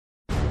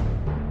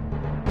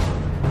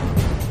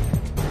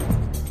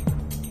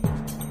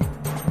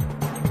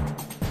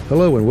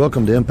Hello and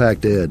welcome to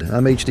Impact Ed.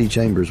 I'm H.D.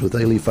 Chambers with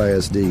Alief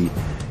ISD,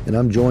 and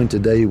I'm joined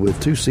today with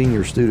two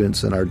senior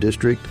students in our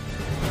district,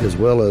 as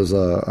well as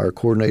our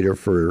coordinator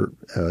for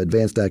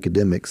advanced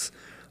academics.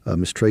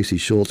 Ms. Tracy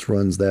Schultz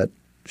runs that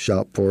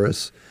shop for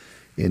us.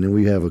 And then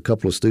we have a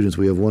couple of students.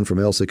 We have one from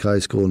Elsick High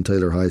School and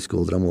Taylor High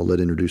School that I'm going to let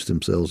introduce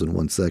themselves in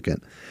 1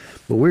 second.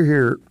 But we're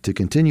here to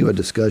continue a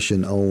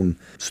discussion on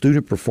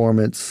student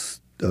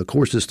performance,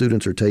 courses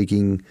students are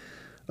taking,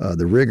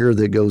 the rigor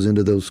that goes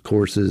into those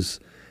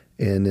courses.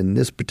 And in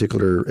this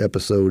particular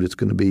episode, it's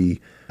going to be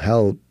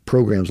how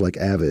programs like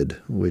AVID,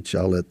 which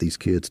I'll let these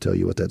kids tell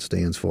you what that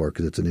stands for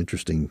because it's an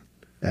interesting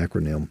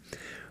acronym.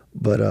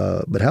 But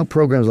how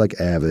programs like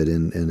AVID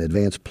and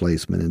advanced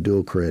placement and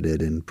dual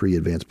credit and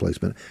pre-advanced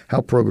placement,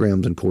 how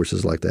programs and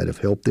courses like that have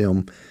helped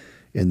them.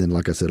 And then,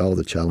 like I said, all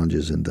the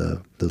challenges and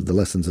the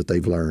lessons that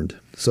they've learned.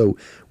 So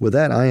with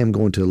that, I am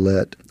going to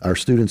let our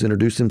students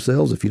introduce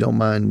themselves. If you don't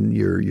mind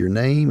your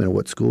name and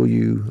what school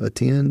you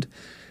attend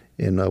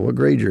and what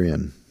grade you're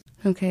in.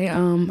 Okay,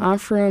 I'm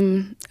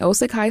from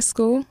Elsick High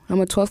School. I'm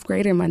a 12th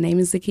grader, and my name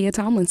is Zakia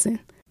Tomlinson.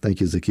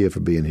 Thank you, Zakia, for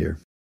being here.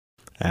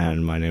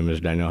 And my name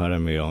is Daniel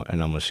Jaramillo,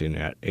 and I'm a senior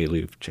at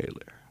Alief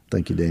Taylor.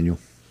 Thank you, Daniel.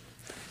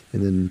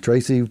 And then,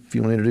 Tracy, if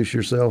you want to introduce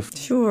yourself.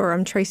 Sure.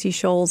 I'm Tracy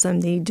Scholes.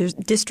 I'm the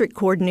district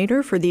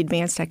coordinator for the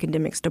Advanced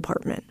Academics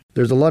Department.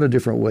 There's a lot of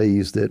different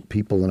ways that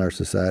people in our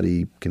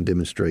society can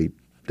demonstrate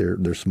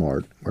they're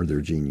smart or their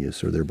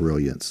genius or their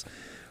brilliance.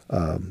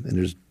 And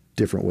there's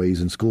different ways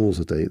in schools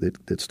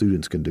that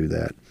students can do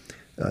that.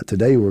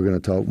 Today we're going to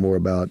talk more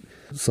about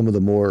some of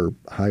the more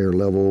higher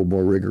level,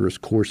 more rigorous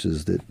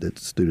courses that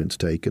students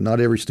take. And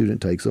not every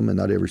student takes them, and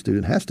not every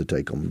student has to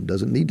take them,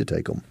 doesn't need to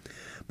take them.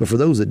 But for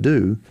those that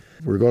do,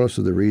 regardless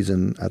of the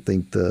reason, I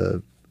think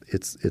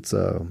it's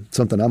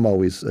something I'm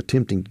always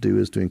attempting to do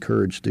is to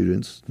encourage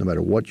students, no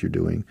matter what you're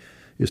doing,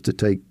 is to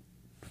take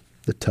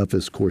the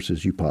toughest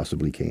courses you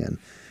possibly can.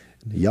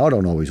 Y'all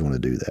don't always want to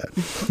do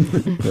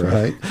that,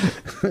 right?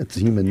 It's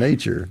human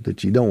nature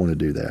that you don't want to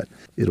do that.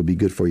 It'll be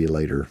good for you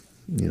later,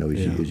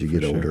 as you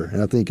get older.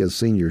 And I think as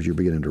seniors, you're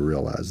beginning to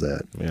realize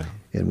that. Yeah.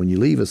 And when you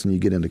leave us and you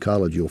get into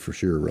college, you'll for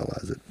sure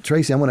realize it.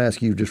 Tracy, I'm going to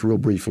ask you just real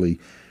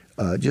briefly,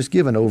 just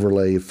give an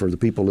overlay for the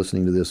people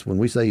listening to this. When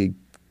we say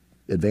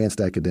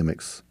advanced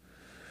academics,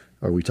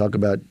 or we talk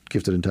about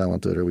gifted and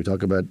talented, or we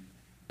talk about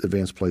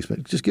advanced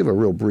placement, just give a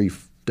real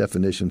brief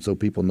definition so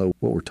people know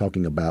what we're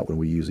talking about when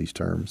we use these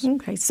terms.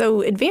 Okay.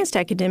 So advanced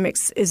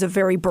academics is a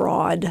very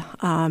broad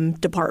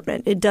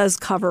department. It does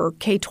cover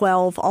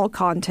K-12, all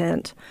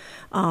content,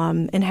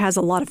 and has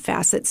a lot of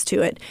facets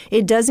to it.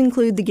 It does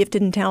include the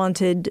gifted and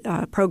talented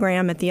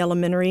program at the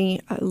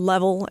elementary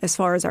level as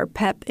far as our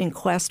PEP and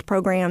QUEST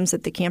programs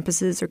at the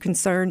campuses are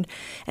concerned.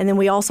 And then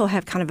we also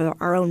have kind of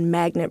our own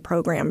magnet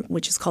program,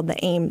 which is called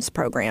the AIMS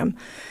program.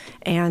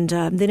 And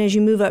then as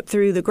you move up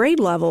through the grade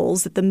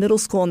levels, at the middle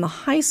school and the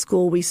high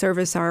school, we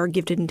service our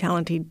gifted and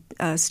talented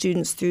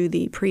students through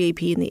the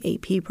pre-AP and the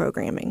AP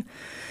programming.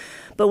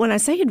 But when I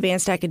say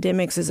advanced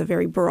academics is a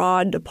very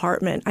broad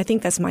department, I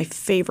think that's my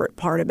favorite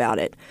part about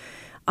it.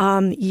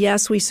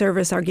 Yes, we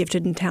service our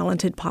gifted and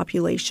talented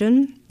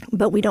population,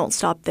 but we don't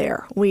stop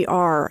there. We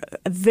are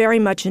very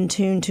much in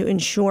tune to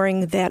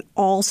ensuring that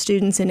all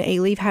students in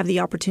Alief have the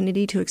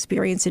opportunity to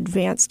experience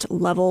advanced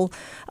level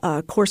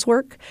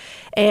coursework.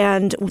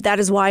 And that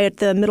is why at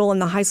the middle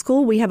and the high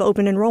school, we have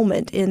open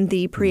enrollment in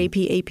the pre-AP,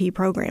 AP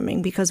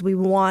programming because we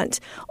want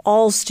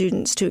all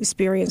students to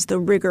experience the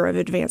rigor of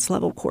advanced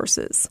level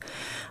courses.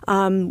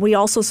 We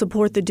also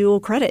support the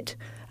dual credit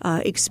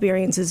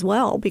experience as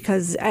well,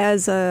 because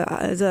as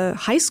a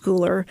high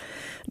schooler,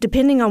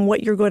 depending on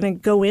what you're going to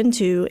go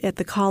into at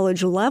the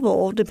college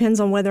level, depends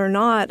on whether or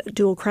not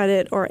dual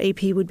credit or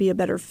AP would be a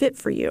better fit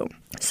for you.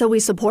 So we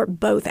support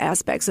both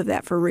aspects of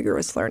that for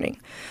rigorous learning.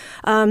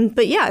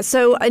 But yeah,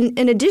 so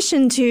in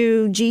addition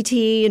to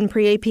GT and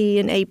pre-AP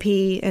and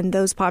AP and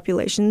those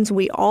populations,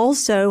 we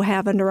also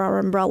have under our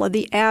umbrella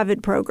the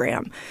AVID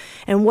program.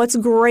 And what's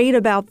great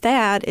about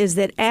that is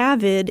that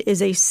AVID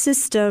is a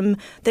system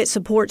that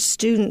supports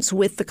students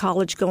with the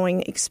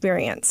college-going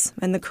experience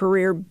and the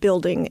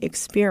career-building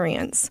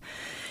experience.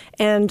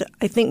 And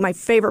I think my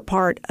favorite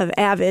part of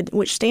AVID,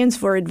 which stands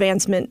for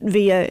Advancement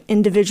via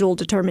Individual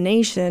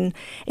Determination,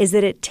 is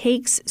that it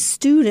takes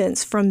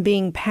students from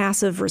being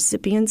passive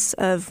recipients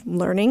of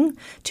learning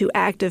to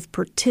active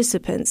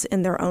participants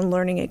in their own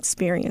learning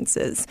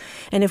experiences.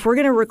 And if we're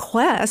going to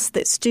request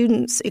that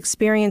students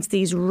experience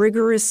these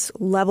rigorous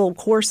level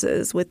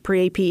courses with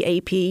pre-AP,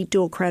 AP,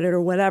 dual credit,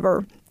 or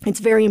whatever, it's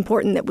very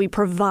important that we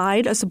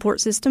provide a support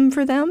system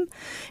for them,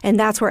 and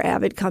that's where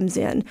AVID comes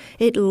in.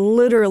 It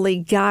literally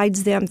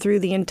guides them through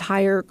the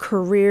entire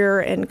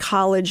career and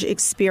college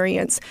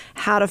experience,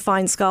 how to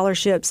find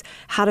scholarships,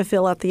 how to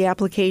fill out the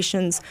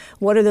applications,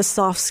 what are the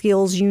soft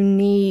skills you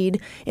need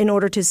in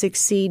order to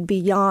succeed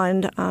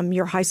beyond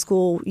your high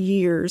school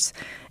years.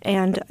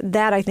 And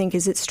that, I think,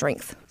 is its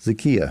strength.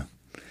 Zakia,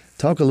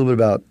 talk a little bit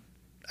about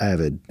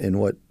AVID and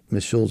what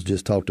Ms. Schultz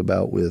just talked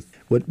about with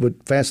what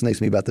fascinates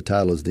me about the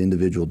title is the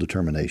individual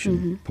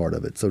determination part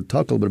of it. So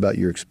talk a little bit about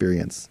your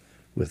experience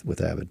with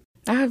AVID.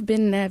 I have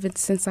been in Avid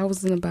since I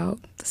was in about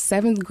the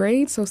 7th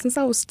grade, so since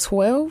I was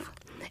 12.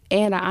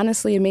 And I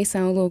honestly, it may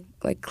sound a little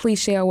like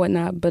cliche or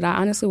whatnot, but I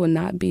honestly would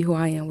not be who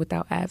I am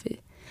without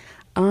Avid.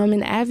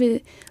 In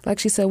Avid, like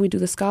she said, we do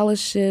the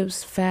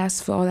scholarships,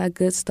 FAFSA, all that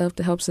good stuff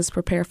that helps us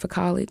prepare for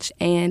college.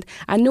 And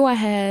I knew I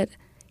had,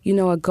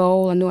 a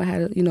goal. I knew I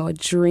had, a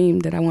dream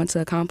that I wanted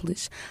to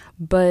accomplish.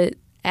 But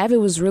Avid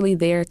was really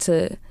there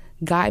to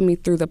guide me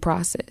through the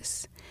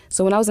process.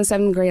 So when I was in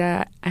 7th grade,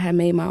 I had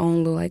made my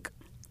own little,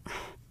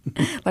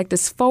 like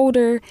this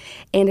folder,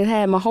 and it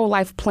had my whole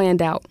life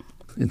planned out.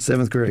 In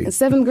 7th grade? In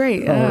 7th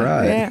grade. All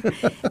right.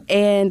 Yeah.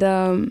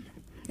 And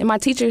my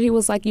teacher, he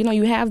was like,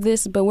 you have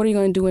this, but what are you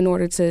going to do in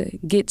order to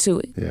get to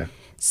it? Yeah.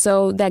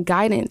 So that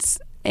guidance,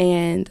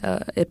 and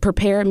it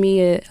prepared me,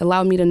 it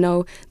allowed me to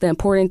know the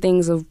important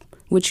things of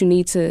what you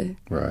need to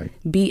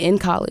be in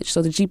college.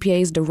 So the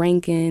GPAs, the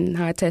ranking,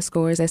 high test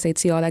scores,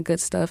 SAT, all that good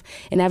stuff.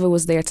 And Avid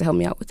was there to help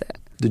me out with that.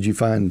 Did you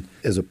find,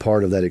 as a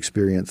part of that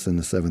experience in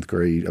the 7th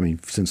grade,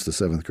 since the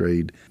 7th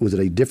grade, was it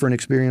a different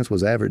experience?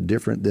 Was Avid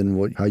different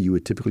than how you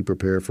would typically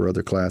prepare for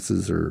other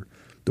classes or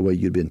the way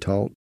you'd been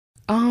taught?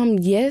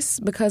 Yes,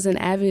 because in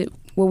Avid,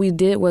 what we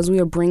did was we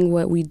would bring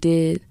what we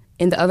did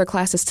in the other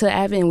classes to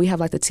Avid, and we have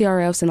like the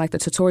TRFs and like the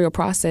tutorial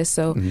process.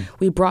 So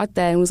we brought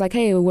that and was like,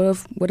 hey,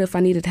 what if I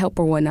needed help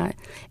or whatnot?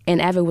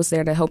 And Avid was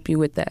there to help you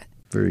with that.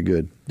 Very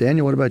good.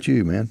 Daniel, what about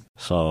you, man?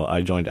 So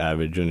I joined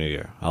Avid junior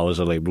year. I was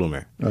a late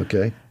bloomer.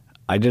 Okay.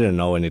 I didn't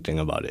know anything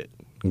about it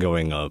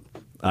growing up.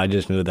 I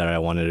just knew that I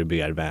wanted to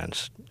be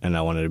advanced and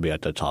I wanted to be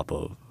at the top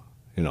of,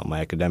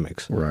 my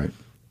academics. Right.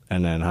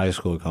 And then high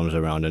school comes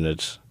around and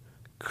it's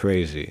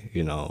crazy,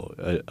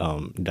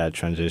 that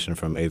transition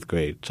from 8th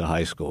grade to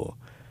high school.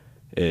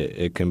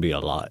 It can be a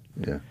lot.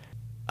 Yeah.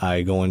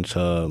 I go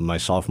into my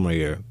sophomore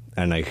year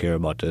and I hear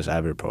about this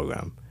Avid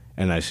program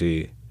and I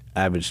see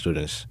Avid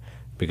students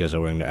because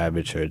they're wearing their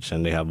Avid shirts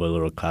and they have a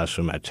little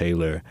classroom at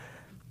Taylor,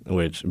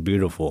 which is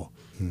beautiful.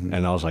 Mm-hmm.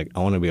 And I was like, I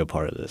want to be a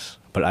part of this.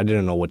 But I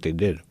didn't know what they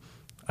did.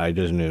 I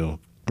just knew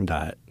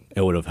that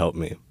it would have helped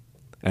me.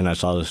 And I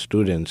saw the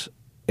students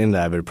in the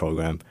Avid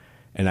program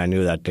and I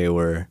knew that they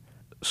were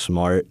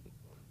smart,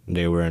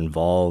 they were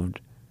involved,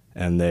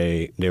 and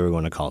they were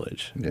going to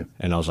college. Yeah.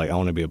 And I was like, I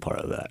want to be a part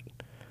of that.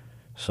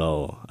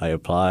 So I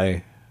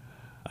apply,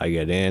 I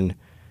get in,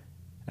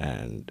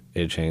 and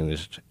it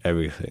changed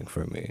everything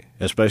for me,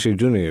 especially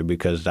junior year,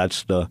 because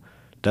that's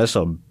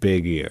a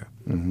big year,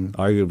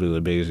 arguably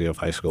the biggest year of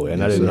high school.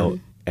 And I didn't know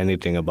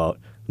anything about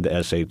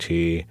the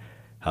SAT,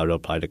 how to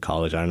apply to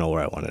college. I didn't know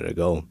where I wanted to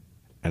go.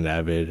 And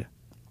Avid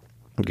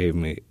gave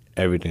me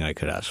everything I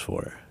could ask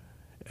for,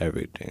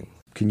 everything.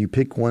 Can you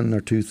pick one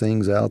or two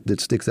things out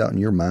that sticks out in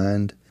your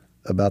mind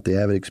about the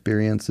Avid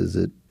experience? Is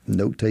it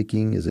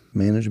note-taking? Is it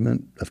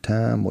management of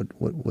time?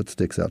 What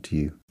sticks out to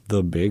you?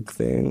 The big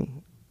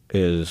thing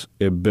is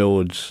it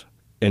builds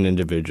an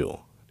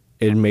individual.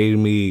 It made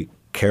me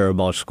care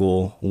about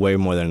school way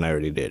more than I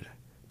already did.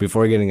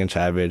 Before getting into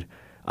Avid,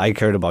 I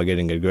cared about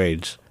getting good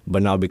grades,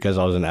 but now because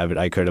I was in Avid,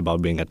 I cared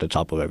about being at the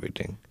top of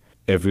everything.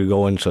 If we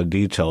go into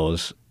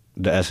details,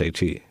 the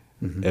SAT,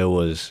 it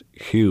was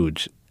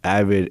huge.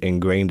 Avid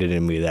ingrained it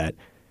in me that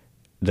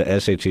the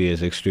SAT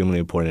is extremely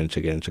important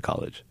to get into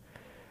college.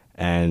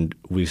 And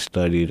we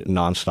studied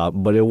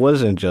nonstop, but it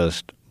wasn't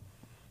just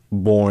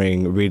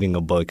boring reading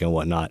a book and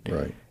whatnot.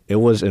 Right. It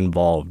was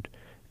involved.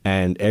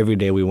 And every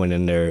day we went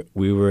in there,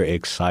 we were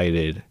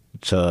excited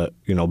to,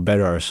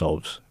 better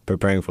ourselves,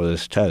 preparing for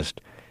this test.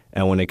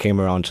 And when it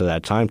came around to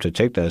that time to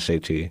take the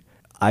SAT,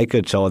 I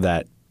could tell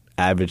that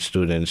Avid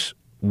students,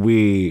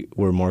 we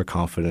were more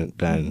confident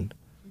than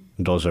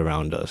those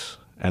around us.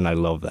 And I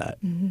love that.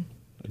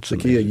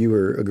 Zakia, you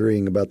were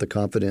agreeing about the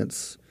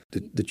confidence,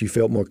 that you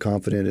felt more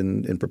confident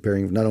in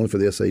preparing not only for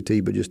the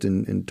SAT, but just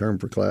in term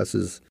for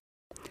classes.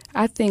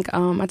 I think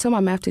I tell my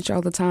math teacher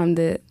all the time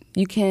that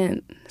you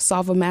can't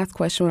solve a math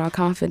question without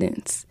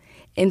confidence.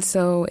 And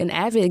so in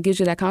Avid, it gives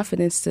you that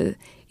confidence to,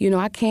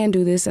 I can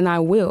do this and I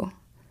will.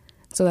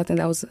 So I think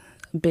that was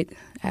a big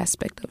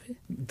aspect of it.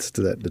 It's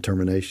to that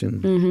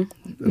determination.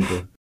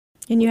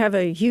 And you have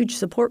a huge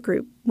support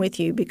group with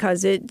you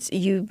because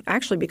you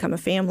actually become a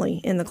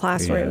family in the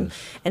classroom. Yes.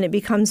 And it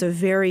becomes a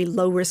very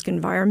low-risk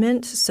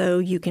environment, so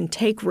you can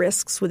take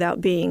risks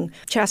without being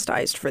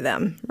chastised for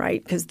them,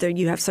 right? Because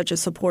you have such a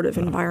supportive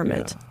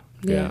environment.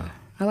 Yeah.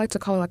 I like to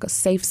call it like a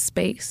safe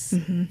space.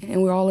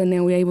 And we're all in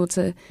there. We're able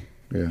to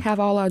have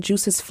all our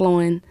juices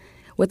flowing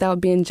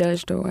without being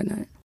judged or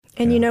whatnot.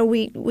 And,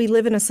 we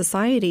live in a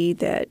society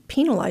that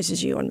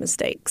penalizes you on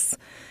mistakes.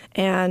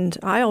 And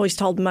I always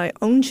told my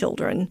own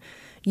children,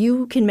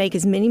 you can make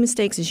as many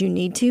mistakes as you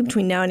need to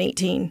between now and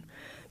 18,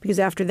 because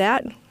after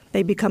that,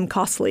 they become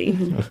costly,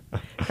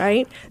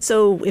 right?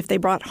 So if they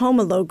brought home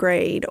a low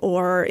grade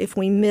or if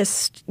we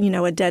missed,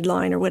 a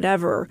deadline or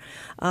whatever,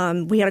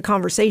 we had a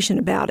conversation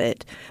about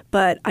it.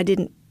 But I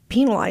didn't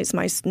penalize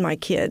my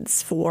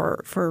kids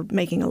for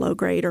making a low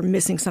grade or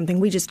missing something.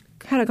 We just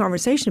had a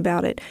conversation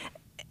about it.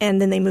 and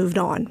then they moved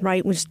on,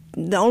 right? Which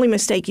the only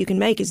mistake you can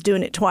make is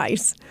doing it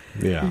twice.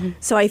 Yeah.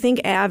 So I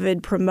think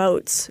AVID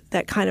promotes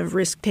that kind of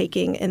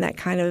risk-taking and that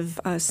kind of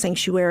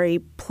sanctuary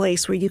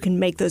place where you can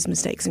make those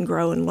mistakes and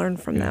grow and learn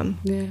from them.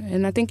 Yeah,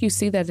 and I think you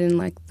see that in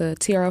like the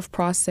TRF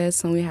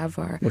process when we have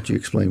our... Why don't you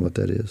explain what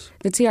that is?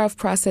 The TRF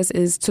process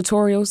is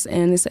tutorials,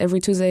 and it's every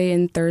Tuesday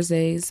and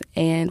Thursdays,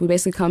 and we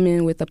basically come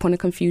in with a point of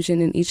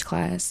confusion in each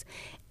class,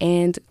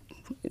 and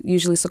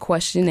usually it's a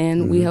question,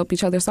 and we help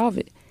each other solve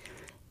it.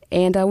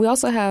 And we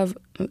also have,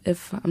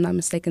 if I'm not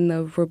mistaken,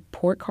 the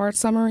report card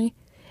summary.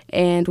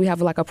 And we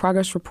have like a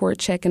progress report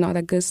check and all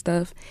that good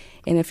stuff.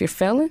 And if you're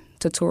failing,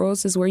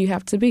 tutorials is where you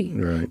have to be.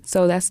 Right.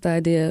 So that's the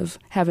idea of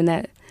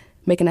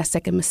making that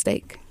second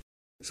mistake.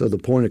 So the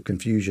point of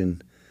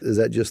confusion, is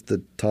that just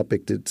the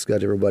topic that's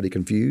got everybody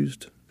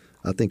confused?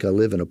 I think I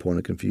live in a point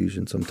of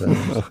confusion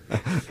sometimes.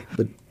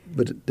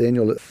 But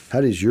Daniel,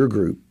 how does your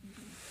group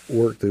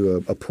work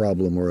through a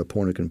problem or a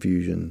point of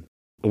confusion?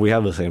 We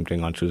have the same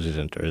thing on Tuesdays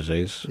and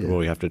Thursdays where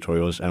we have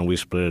tutorials, and we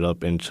split it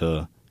up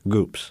into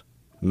groups.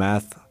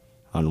 Math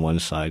on one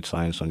side,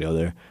 science on the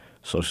other,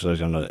 social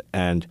studies on the other.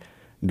 And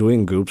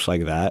doing groups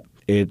like that,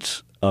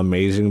 it's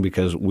amazing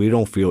because we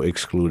don't feel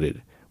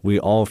excluded. We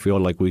all feel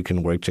like we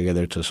can work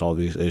together to solve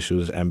these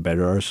issues and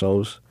better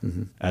ourselves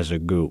as a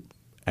group.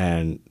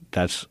 And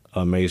that's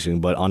amazing.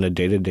 But on a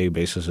day-to-day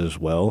basis as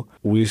well,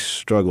 we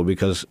struggle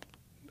because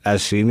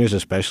as seniors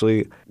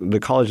especially, the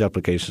college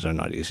applications are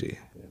not easy.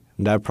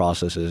 That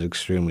process is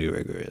extremely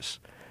rigorous.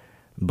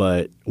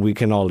 But we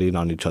can all lean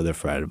on each other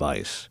for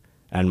advice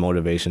and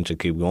motivation to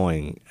keep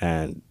going.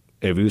 And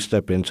if you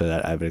step into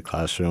that AVID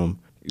classroom,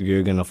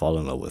 you're going to fall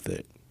in love with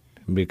it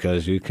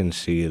because you can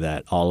see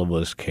that all of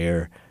us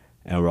care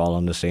and we're all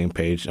on the same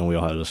page and we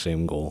all have the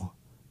same goal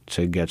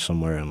to get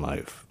somewhere in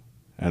life.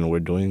 And we're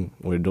doing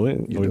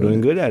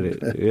good at it.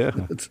 Yeah.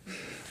 It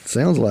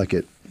sounds like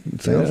it.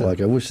 It sounds like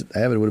I wish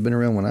AVID would have been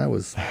around when I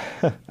was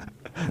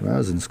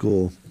in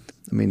school.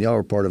 I mean, y'all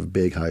are part of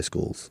big high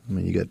schools. I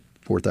mean, you got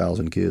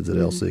 4,000 kids at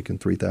Elsick and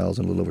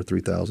 3,000, a little over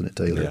 3,000 at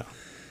Taylor. Yeah.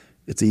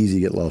 It's easy to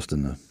get lost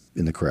in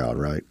the crowd,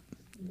 right?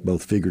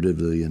 Both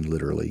figuratively and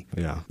literally.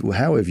 Yeah.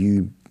 How have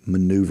you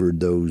maneuvered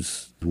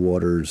those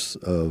waters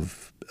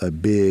of a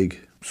big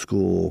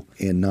school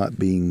and not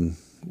being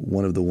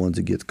one of the ones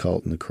that gets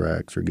caught in the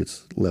cracks or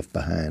gets left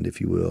behind, if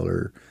you will,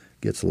 or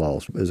gets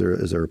lost? Is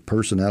there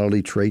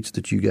personality traits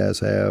that you guys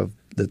have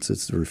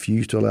that's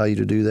refused to allow you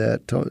to do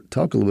that?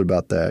 Talk a little bit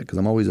about that, because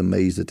I'm always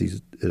amazed at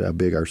how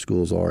big our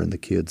schools are and the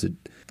kids that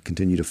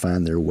continue to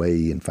find their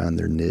way and find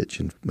their niche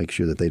and make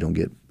sure that they don't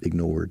get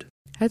ignored.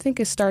 I think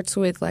it starts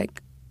with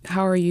like,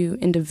 how are you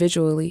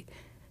individually?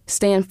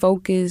 Staying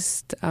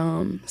focused,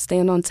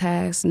 staying on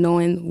task,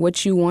 knowing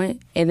what you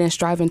want, and then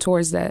striving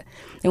towards that.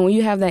 And when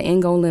you have that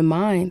end goal in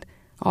mind,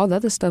 all the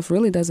other stuff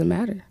really doesn't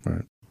matter.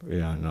 Right.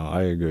 Yeah, no,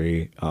 I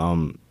agree.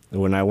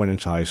 When I went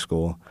into high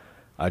school,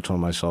 I told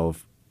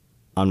myself,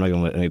 I'm not going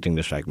to let anything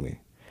distract me.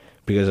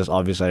 Because it's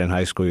obvious that in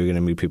high school, you're going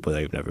to meet people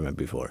that you've never met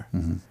before.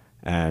 Mm-hmm.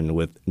 And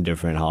with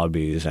different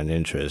hobbies and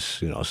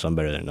interests, some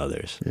better than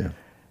others. Yeah.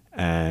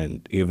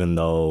 And even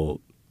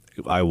though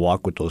I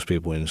walk with those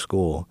people in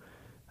school,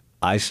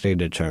 I stay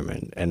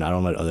determined and I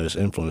don't let others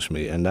influence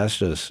me. And that's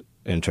just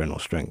internal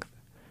strength.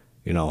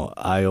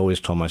 I always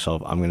told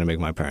myself, I'm going to make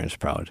my parents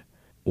proud.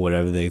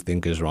 Whatever they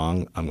think is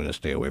wrong, I'm going to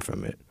stay away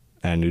from it.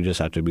 And you just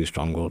have to be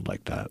strong-willed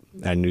like that.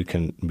 And you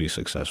can be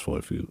successful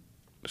if you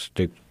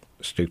stick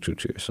true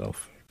to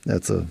yourself.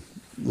 That's a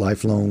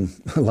lifelong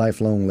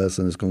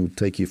lesson. It's going to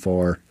take you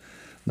far,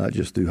 not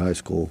just through high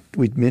school.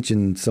 We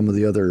mentioned some of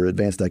the other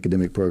advanced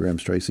academic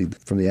programs, Tracy.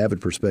 From the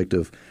AVID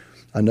perspective,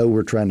 I know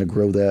we're trying to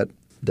grow that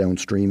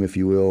downstream, if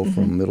you will,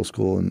 from middle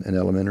school and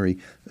elementary.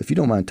 If you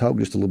don't mind, talk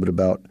just a little bit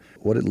about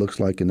what it looks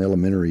like in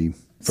elementary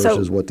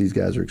versus what these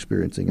guys are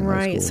experiencing in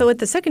high school. Right. So at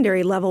the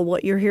secondary level,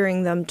 what you're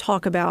hearing them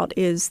talk about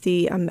is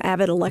the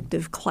AVID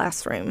elective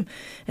classroom.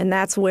 And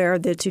that's where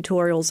the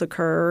tutorials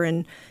occur,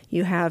 and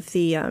you have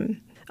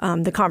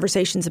the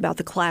conversations about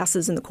the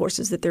classes and the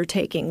courses that they're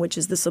taking, which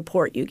is the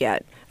support you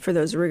get for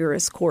those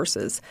rigorous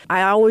courses.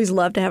 I always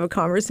love to have a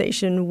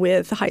conversation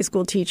with high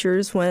school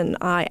teachers when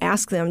I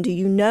ask them, do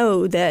you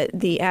know that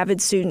the AVID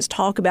students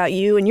talk about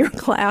you and your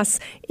class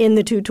in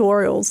the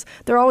tutorials?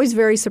 They're always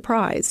very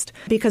surprised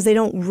because they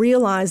don't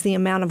realize the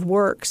amount of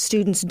work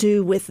students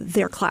do with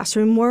their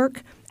classroom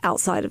work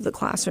outside of the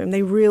classroom.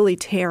 They really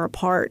tear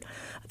apart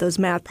those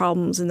math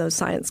problems and those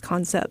science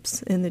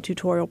concepts in the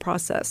tutorial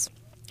process.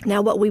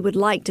 Now, what we would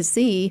like to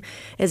see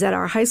is at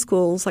our high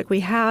schools, like we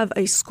have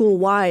a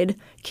school-wide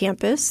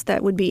campus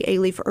that would be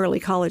Alief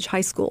Early College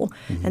High School,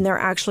 and they're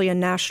actually a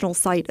national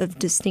site of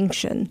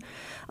distinction.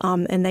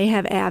 And they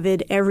have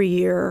AVID every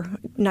year,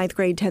 9th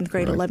grade, 10th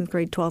grade, right. 11th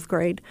grade, 12th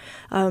grade.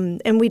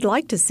 And we'd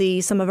like to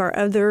see some of our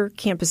other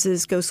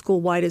campuses go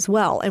school-wide as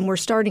well. And we're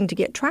starting to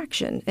get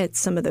traction at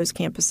some of those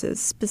campuses.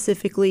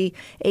 Specifically,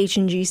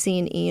 H&GC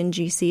and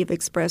ENGC have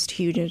expressed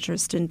huge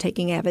interest in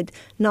taking AVID,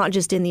 not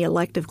just in the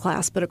elective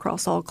class, but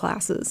across all all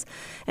classes.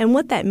 And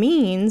what that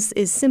means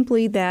is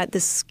simply that the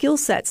skill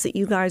sets that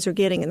you guys are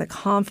getting and the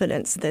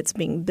confidence that's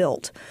being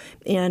built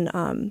in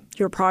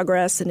your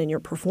progress and in your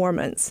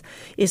performance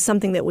is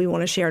something that we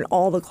want to share in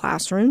all the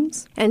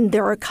classrooms. And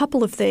there are a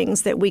couple of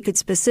things that we could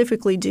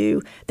specifically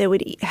do that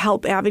would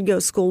help Avid go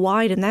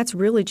school-wide, and that's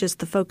really just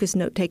the focused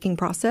note-taking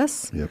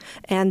process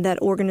and that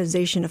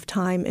organization of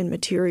time and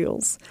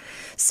materials.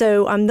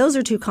 So those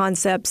are two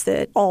concepts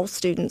that all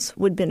students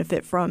would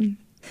benefit from.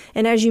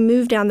 And as you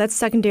move down, that's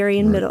secondary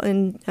and middle,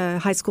 in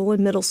high school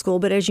and middle school.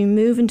 But as you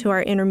move into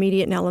our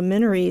intermediate and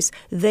elementaries,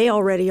 they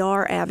already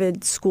are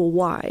Avid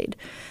school-wide.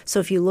 So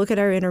if you look at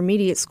our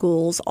intermediate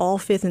schools, all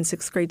 5th and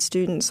 6th grade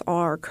students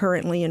are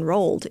currently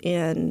enrolled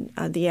in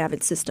the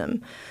Avid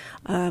system.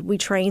 We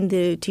train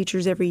the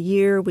teachers every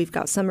year. We've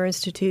got summer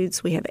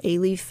institutes. We have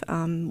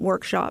ALEAF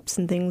workshops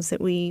and things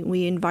that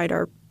we invite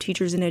our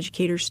teachers and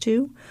educators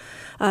to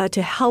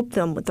help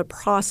them with the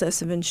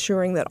process of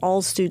ensuring that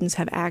all students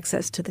have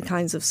access to the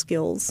kinds of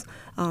skills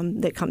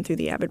that come through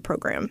the Avid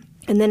program.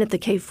 And then at the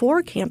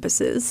K-4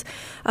 campuses,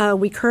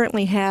 we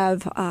currently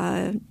have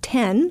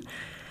 10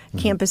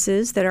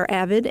 campuses that are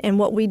Avid. And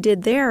what we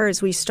did there is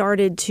we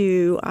started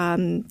to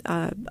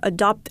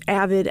adopt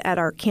Avid at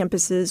our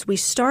campuses. We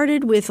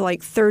started with like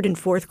 3rd and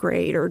 4th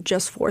grade or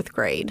just 4th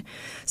grade.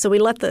 So we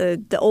let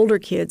the older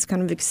kids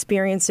kind of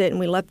experience it, and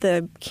we let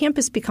the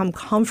campus become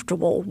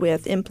comfortable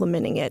with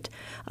implementing it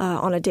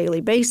on a daily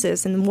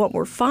basis. And what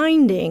we're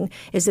finding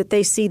is that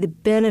they see the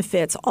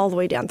benefits all the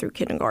way down through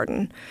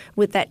kindergarten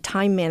with that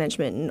time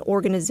management and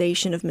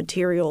organization of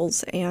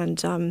materials and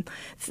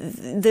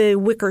the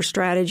Wicker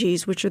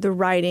strategies, which are the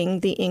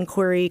writing, the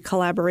inquiry,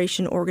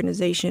 collaboration,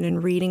 organization,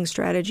 and reading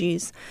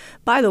strategies.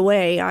 By the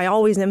way, I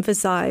always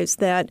emphasize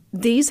that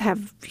these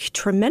have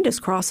tremendous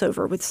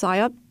crossover with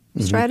SIOP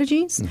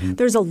strategies.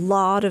 There's a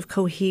lot of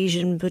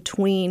cohesion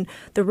between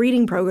the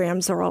reading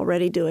programs they're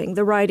already doing,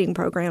 the writing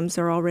programs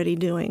they're already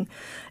doing.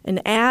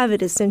 And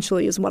Avid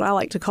essentially is what I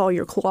like to call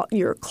your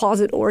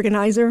closet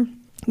organizer.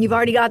 You've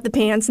already got the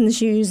pants and the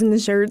shoes and the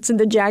shirts and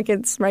the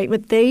jackets, right?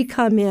 But they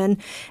come in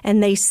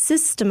and they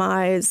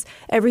systemize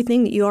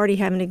everything that you already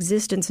have in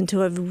existence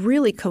into a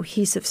really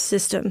cohesive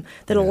system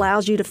that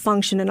allows you to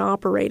function and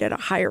operate at a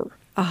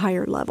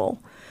higher level.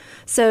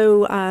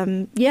 So,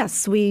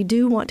 yes, we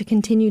do want to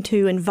continue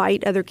to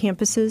invite other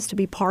campuses to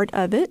be part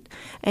of it.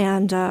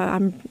 And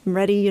I'm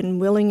ready and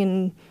willing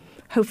and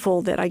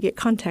hopeful that I get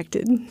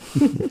contacted.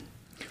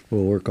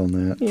 We'll work on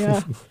that.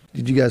 Yeah.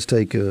 Did you guys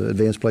take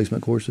advanced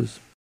placement courses?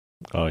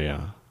 Oh,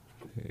 yeah.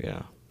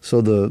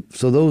 So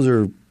those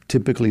are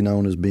typically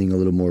known as being a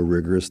little more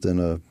rigorous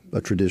than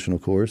a traditional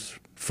course.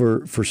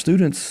 For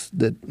students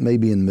that may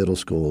be in middle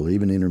school,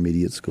 even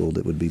intermediate school,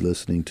 that would be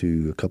listening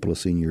to a couple of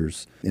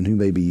seniors and who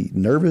may be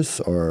nervous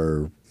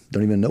or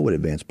don't even know what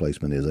advanced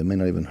placement is, they may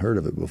not even heard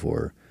of it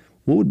before,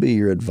 what would be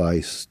your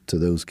advice to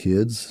those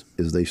kids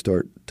as they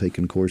start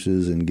taking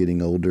courses and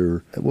getting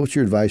older? What's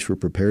your advice for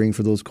preparing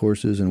for those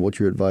courses, and what's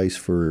your advice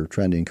for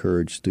trying to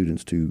encourage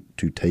students to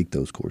take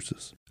those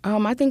courses?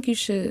 I think you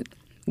should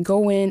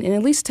go in and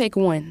at least take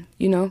one,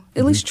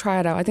 at least try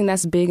it out. I think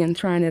that's big in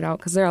trying it out,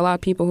 because there are a lot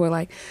of people who are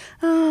like,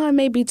 it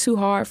may be too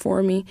hard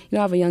for me. I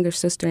have a younger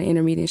sister in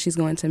intermediate, and she's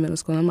going to middle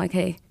school. And I'm like,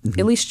 hey,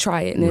 at least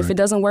try it. And if it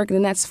doesn't work,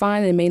 then that's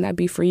fine. It may not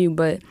be for you,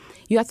 but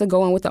you have to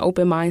go in with an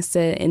open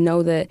mindset and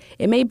know that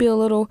it may be a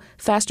little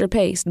faster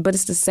paced, but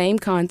it's the same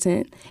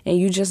content, and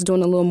you're just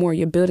doing a little more.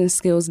 You're building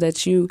skills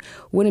that you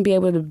wouldn't be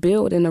able to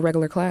build in a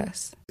regular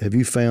class. Have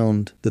you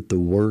found that the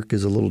work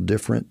is a little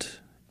different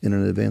in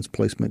an advanced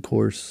placement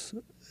course?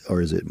 Or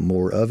is it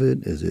more of it?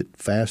 Is it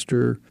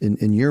faster?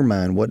 In your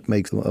mind, what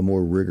makes a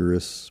more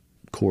rigorous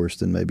course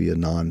than maybe a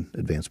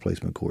non-advanced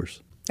placement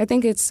course? I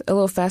think it's a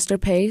little faster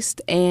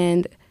paced.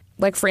 And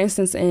like, for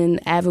instance, in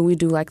Avid, we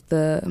do like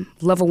the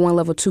level 1,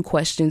 level 2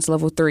 questions,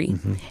 level 3.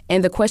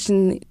 And the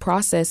question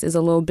process is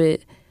a little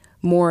bit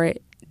more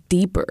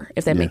deeper,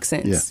 if that makes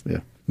sense. Yeah.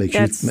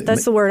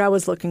 That's the word I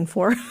was looking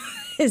for,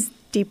 is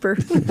deeper.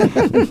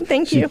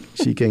 Thank you.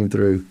 She came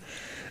through.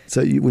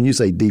 So when you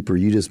say deeper,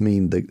 you just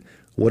mean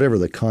whatever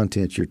the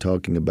content you're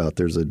talking about,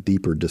 there's a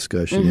deeper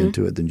discussion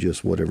into it than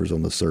just whatever's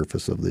on the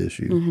surface of the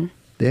issue.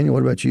 Daniel,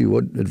 what about you?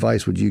 What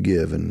advice would you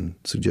give and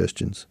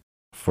suggestions?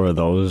 For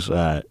those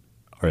that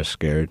are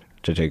scared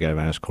to take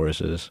advanced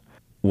courses,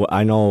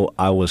 I know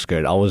I was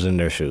scared. I was in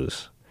their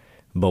shoes.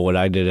 But what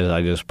I did is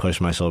I just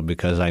pushed myself,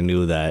 because I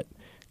knew that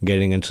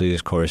getting into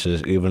these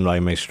courses, even though I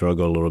may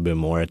struggle a little bit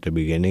more at the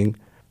beginning,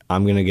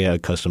 I'm going to get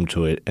accustomed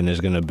to it, and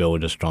it's going to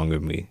build a stronger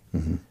me.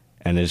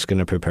 And it's going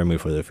to prepare me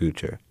for the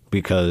future.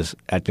 Because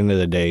at the end of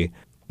the day,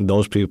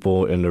 those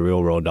people in the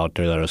real world out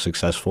there that are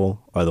successful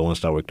are the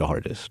ones that work the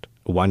hardest.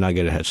 Why not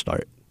get a head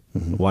start?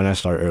 Why not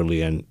start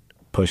early and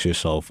push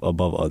yourself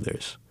above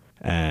others?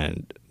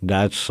 And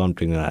that's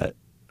something that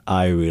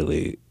I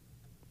really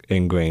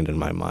ingrained in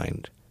my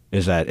mind,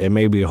 is that it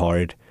may be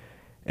hard,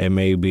 it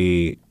may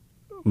be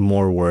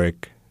more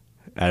work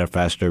at a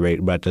faster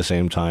rate, but at the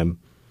same time,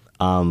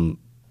 I'm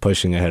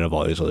pushing ahead of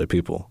all these other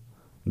people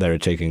that are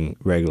taking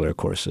regular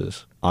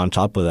courses. On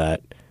top of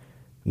that,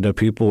 the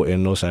people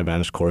in those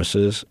advanced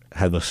courses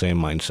have the same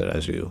mindset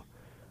as you.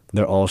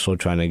 They're also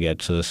trying to get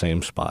to the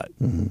same spot,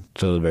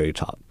 to the very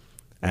top.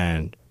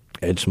 And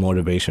it's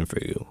motivation for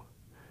you.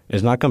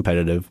 It's not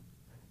competitive.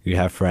 You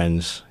have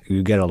friends.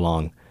 You get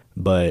along.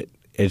 But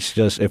it's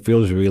just, it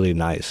feels really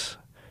nice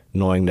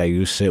knowing that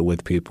you sit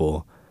with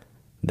people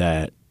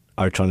that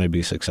are trying to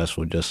be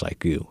successful just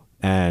like you.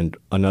 And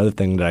another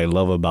thing that I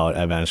love about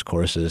advanced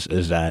courses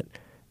is that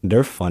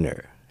they're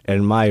funner.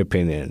 In my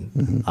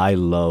opinion, I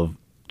love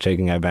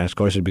taking advanced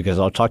courses because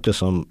I'll talk to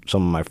some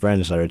of my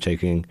friends that are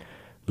taking,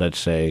 let's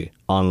say,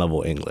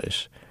 on-level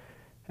English,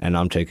 and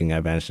I'm taking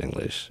advanced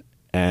English.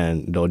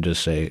 And they'll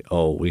just say,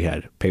 oh, we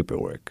had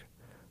paperwork,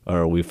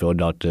 or we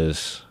filled out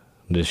this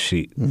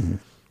sheet. And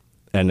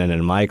then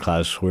in my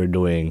class, we're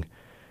doing,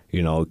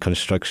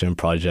 construction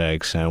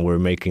projects, and we're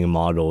making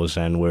models,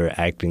 and we're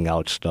acting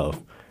out stuff.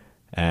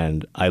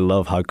 And I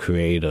love how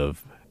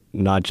creative,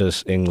 not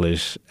just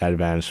English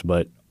advanced,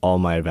 but all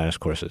my advanced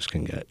courses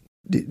can get.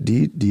 Do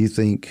you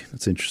think,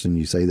 it's interesting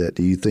you say that,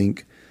 do you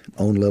think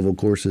on-level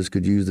courses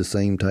could use the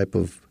same type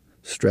of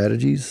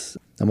strategies?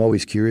 I'm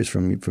always curious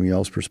from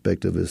y'all's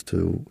perspective as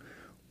to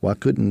why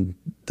couldn't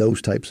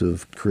those types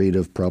of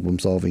creative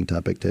problem-solving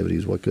type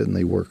activities, why couldn't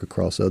they work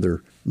across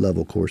other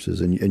level courses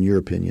in your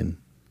opinion?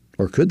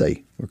 Or could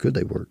they? Or could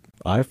they work?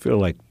 I feel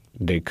like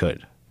they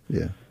could.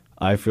 Yeah.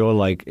 I feel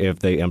like if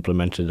they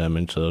implemented them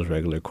into those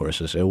regular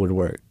courses, it would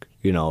work.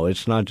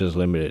 It's not just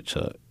limited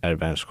to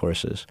advanced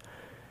courses.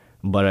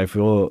 But I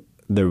feel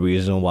the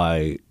reason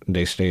why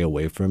they stay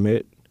away from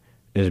it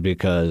is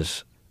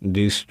because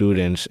these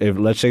students, if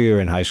let's say you're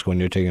in high school and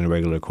you're taking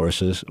regular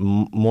courses,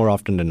 more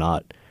often than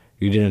not,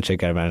 you didn't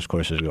take advanced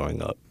courses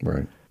growing up.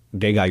 Right.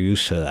 They got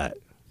used to that.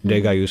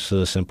 They got used to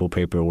the simple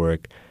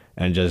paperwork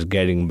and just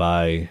getting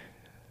by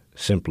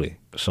simply.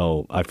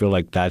 So I feel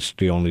like that's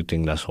the only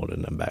thing that's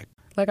holding them back.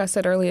 Like I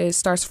said earlier, it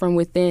starts from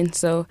within.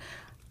 So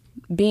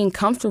being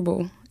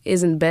comfortable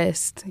isn't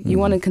best. You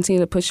want to continue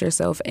to push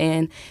yourself.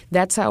 And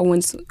that's how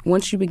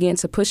once you begin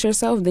to push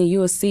yourself, then you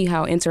will see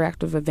how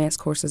interactive advanced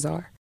courses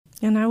are.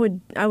 And I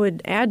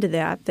would add to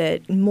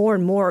that more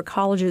and more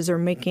colleges are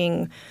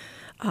making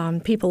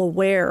people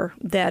aware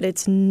that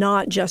it's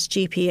not just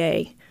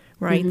GPA,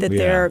 right?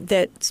 That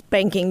that's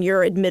banking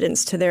your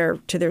admittance to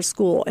their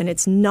school, and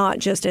it's not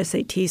just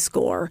SAT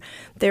score.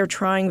 They're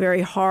trying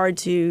very hard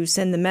to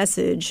send the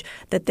message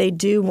that they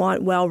do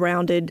want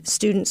well-rounded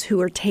students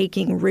who are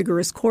taking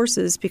rigorous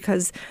courses,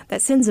 because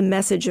that sends a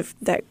message of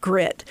that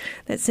grit,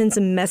 that sends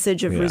a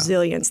message of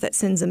resilience, that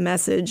sends a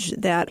message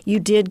that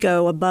you did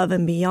go above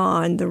and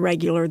beyond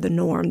the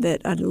norm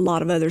that a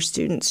lot of other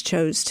students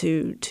chose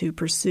to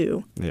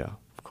pursue. Yeah,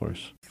 of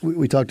course.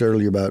 We talked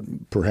earlier about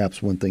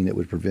perhaps one thing that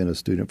would prevent a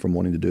student from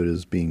wanting to do it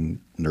is being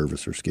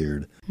nervous or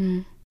scared.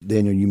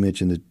 Daniel, you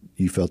mentioned that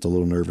you felt a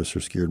little nervous or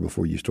scared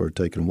before you started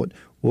taking them.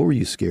 What were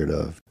you scared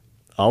of?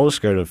 I was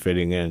scared of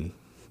fitting in.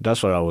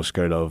 That's what I was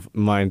scared of.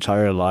 My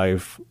entire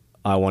life,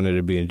 I wanted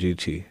to be in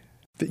GT.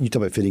 You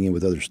talk about fitting in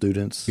with other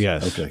students?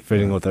 Yes, okay.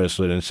 Fitting with other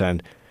students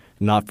and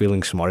not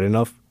feeling smart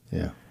enough.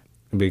 Yeah.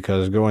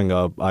 Because growing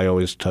up, I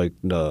always took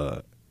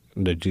the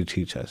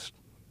GT test,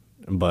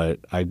 but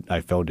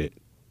I failed it.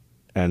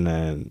 And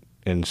then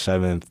in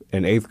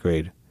 8th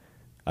grade,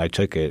 I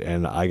took it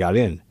and I got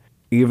in.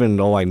 Even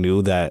though I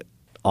knew that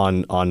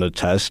on the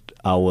test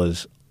I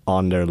was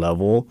on their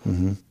level,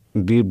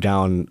 deep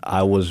down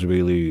I was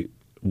really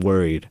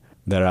worried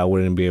that I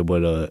wouldn't be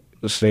able to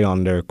stay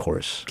on their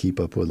course. Keep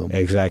up with them.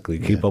 Exactly.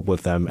 Keep up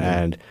with them.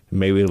 Yeah. And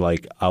maybe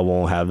I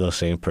won't have the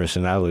same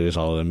personality as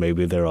all of them.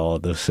 Maybe they're all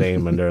the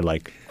same and they're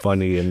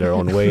funny in their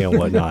own way and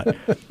whatnot.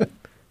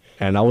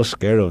 And I was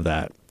scared of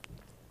that.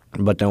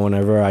 But then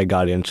whenever I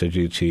got into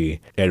GT,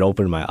 it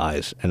opened my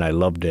eyes, and I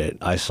loved it.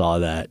 I saw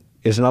that.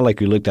 It's not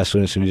like you looked at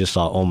students and you just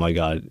saw, oh, my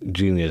God,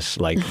 genius,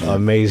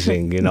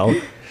 amazing,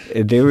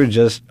 They were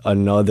just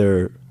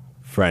another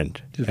friend.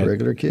 Just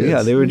regular kids.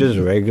 Yeah, they were just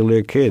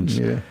regular kids.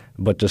 Yeah.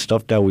 But the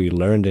stuff that we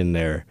learned in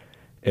there,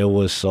 it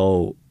was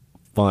so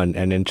fun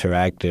and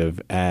interactive,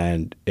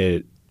 and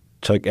it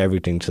took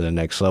everything to the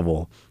next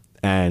level.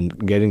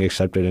 And getting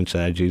accepted into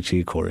that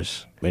GT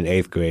course in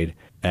 8th grade,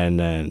 and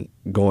then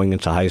going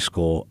into high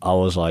school, I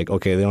was like,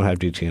 okay, they don't have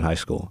GT in high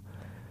school.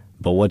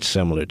 But what's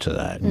similar to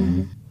that?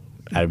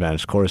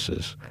 Advanced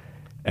courses.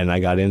 And I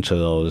got into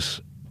those.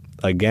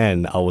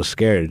 Again, I was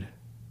scared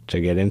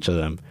to get into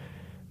them,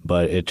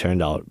 but it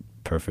turned out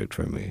perfect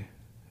for me.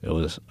 It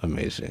was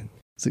amazing.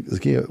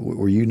 Zakia,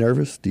 were you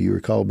nervous? Do you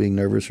recall being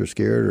nervous or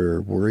scared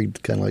or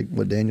worried, kind of like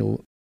what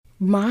Daniel?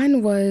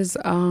 Mine was...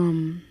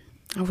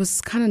 I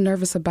was kind of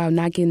nervous about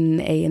not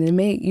getting an A, and it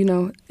made,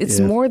 it's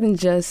more than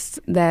just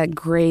that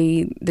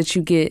grade that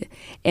you get.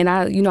 And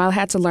I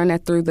had to learn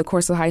that through the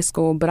course of high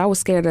school, but I was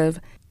scared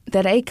of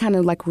that A kind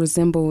of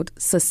resembled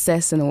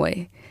success in a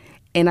way.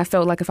 And I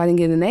felt like if I didn't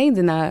get an A,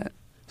 then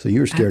So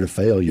you were scared of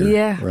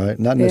failure, right?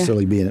 Not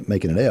necessarily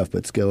making an F,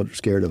 but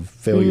scared of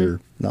failure,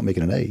 not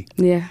making an A.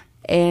 Yeah.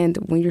 And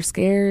when you're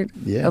scared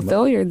of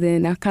failure,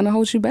 then that kind of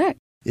holds you back.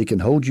 It can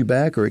hold you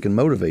back or it can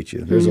motivate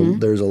you. There's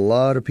a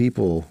lot of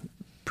people,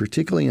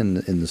 particularly in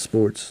the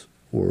sports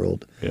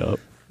world, Yep.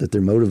 that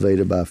they're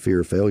motivated by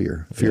fear of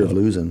failure, fear of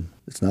losing.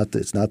 It's not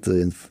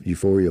the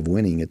euphoria of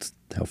winning. It's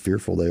how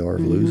fearful they are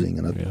of losing,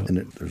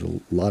 and there's a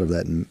lot of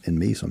that in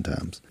me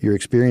sometimes. Your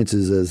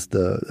experiences as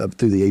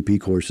through the AP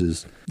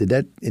courses, did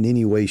that in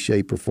any way,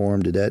 shape, or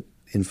form? Did that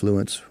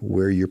influence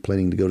where you're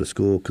planning to go to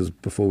school? Because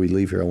before we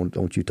leave here, I want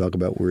you to talk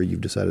about where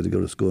you've decided to go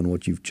to school and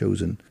what you've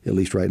chosen, at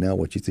least right now,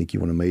 what you think you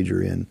want to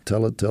major in.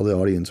 Tell the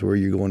audience where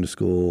you're going to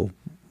school,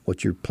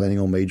 what you're planning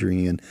on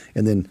majoring in,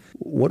 and then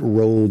what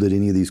role did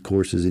any of these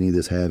courses, any of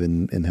this have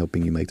in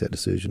helping you make that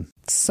decision?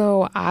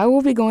 So I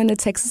will be going to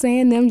Texas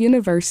A&M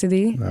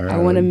University. All right. I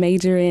want to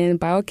major in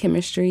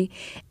biochemistry.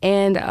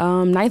 And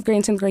 9th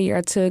grade and 10th grade year,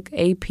 I took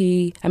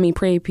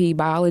pre-AP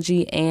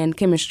biology and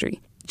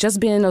chemistry. Just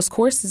being in those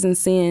courses and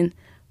seeing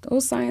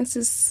those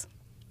sciences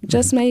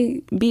just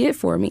may be it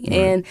for me. Right.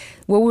 And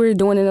what we were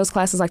doing in those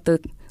classes, like the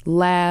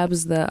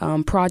labs,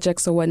 the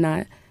projects or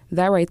whatnot,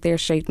 that right there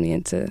shaped me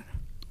into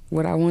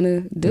what I want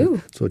to do.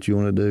 That's what you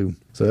want to do.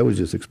 So that was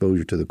just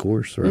exposure to the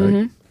course, right?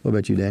 Mm-hmm. What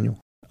about you, Daniel?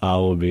 I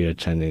will be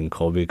attending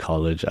Colby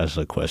College as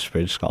a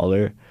Questbridge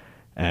scholar,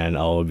 and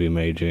I will be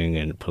majoring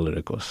in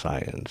political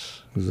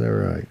science. Is that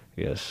right?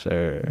 Yes,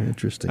 sir.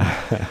 Interesting.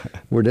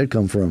 Where'd that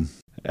come from?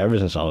 Ever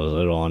since I was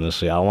little,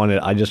 honestly,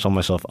 I just told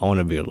myself I want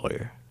to be a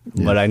lawyer.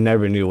 Yeah. But I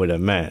never knew what it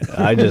meant.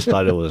 I just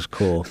thought it was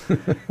cool.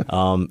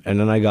 And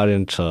then I got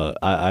into,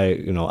 I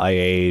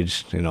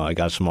aged, I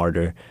got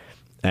smarter,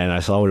 and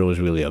I saw what it was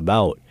really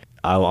about.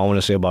 I want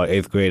to say about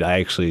 8th grade, I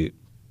actually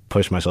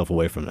pushed myself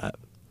away from that.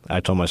 I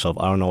told myself,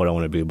 I don't know what I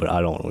want to be, but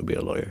I don't want to be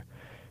a lawyer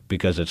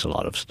because it's a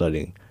lot of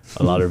studying,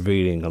 a lot of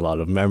reading, a lot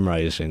of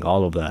memorizing,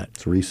 all of that.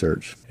 It's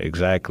research.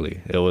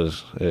 Exactly.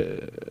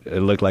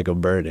 It looked like a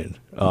burden.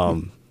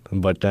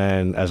 But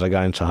then as I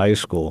got into high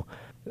school,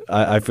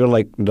 I feel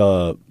like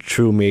the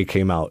true me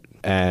came out,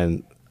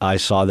 and I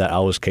saw that I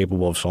was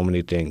capable of so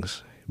many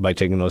things. By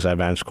taking those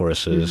advanced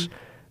courses,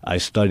 I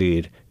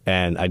studied,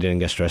 and I didn't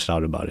get stressed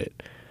out about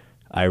it.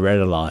 I read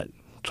a lot,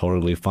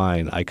 totally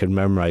fine. I could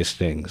memorize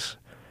things.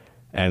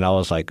 And I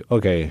was like,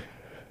 okay,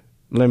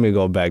 let me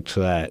go back to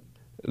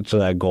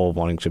that goal of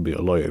wanting to be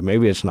a lawyer.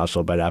 Maybe it's not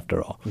so bad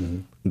after all.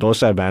 Mm-hmm.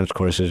 Those advanced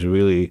courses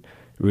really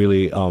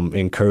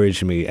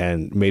encouraged me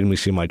and made me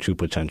see my true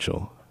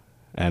potential.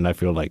 And I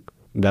feel like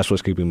that's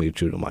what's keeping me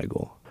true to my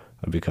goal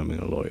of becoming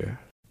a lawyer.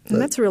 And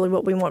that's really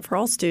what we want for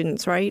all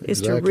students, right?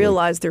 Is to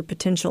realize their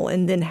potential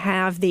and then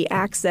have the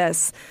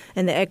access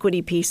and the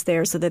equity piece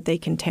there so that they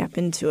can tap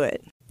into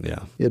it.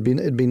 Yeah.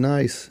 It'd be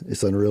nice.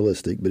 It's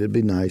unrealistic, but it'd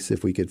be nice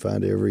if we could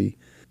find every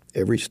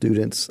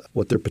student's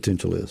what their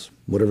potential is,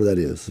 whatever that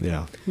is.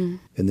 Yeah. And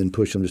then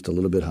push them just a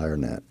little bit higher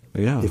than that.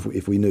 Yeah.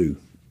 If we knew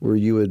where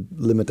you would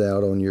limit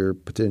out on your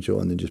potential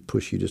and then just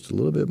push you just a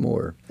little bit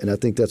more. And I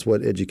think that's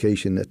what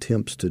education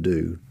attempts to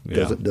do.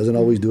 Doesn't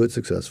always do it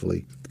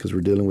successfully because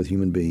we're dealing with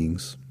human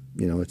beings.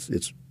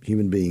 It's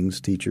human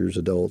beings, teachers,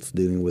 adults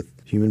dealing with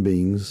human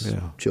beings,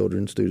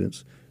 children,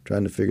 students,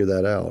 trying to figure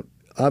that out.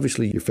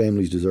 Obviously, your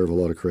families deserve a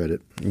lot of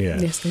credit.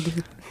 Yes, they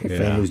do. Your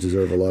families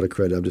deserve a lot of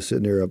credit. I'm just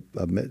sitting there.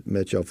 I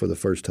met y'all for the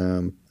first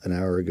time an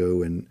hour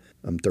ago, and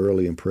I'm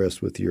thoroughly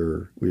impressed with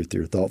your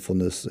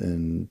thoughtfulness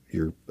and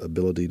your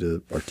ability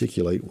to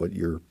articulate what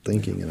you're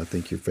thinking. And I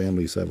think your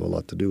families have a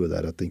lot to do with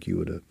that. I think you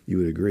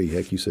would agree.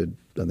 Heck, you said,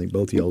 I think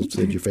both of y'all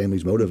said your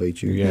families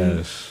motivate you.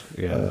 Yes.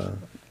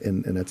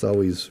 And that's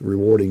always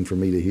rewarding for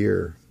me to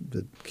hear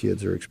that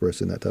kids are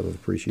expressing that type of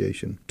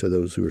appreciation to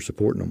those who are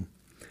supporting them.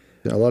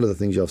 A lot of the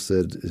things y'all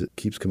said, it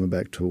keeps coming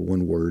back to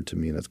one word to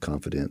me, and that's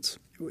confidence.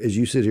 As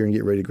you sit here and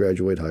get ready to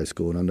graduate high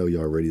school, and I know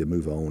y'all are ready to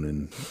move on,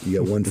 and you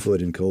got 1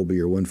 foot in Colby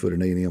or 1 foot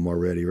in A&M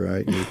already,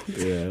 right?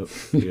 Yeah.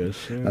 Yes,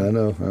 sir. I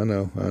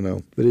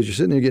know. But as you're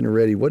sitting there getting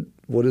ready, what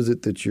is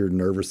it that you're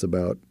nervous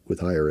about with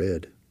higher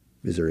ed?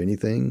 Is there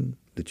anything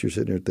that you're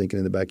sitting there thinking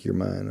in the back of your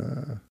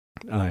mind?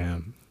 I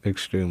am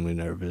extremely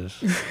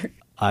nervous.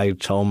 I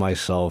tell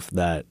myself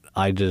that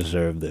I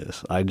deserve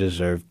this. I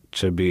deserve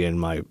to be in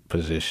my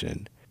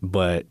position.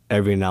 But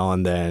every now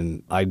and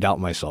then, I doubt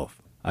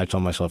myself. I tell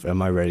myself,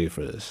 am I ready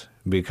for this?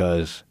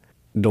 Because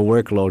the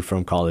workload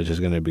from college is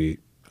going to be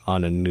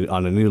on a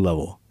new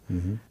level.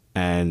 Mm-hmm.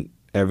 And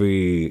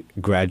every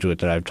graduate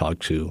that I've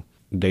talked to,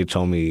 they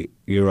tell me,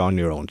 you're on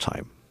your own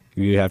time.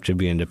 You have to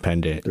be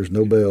independent. There's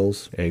no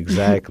bells.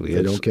 Exactly.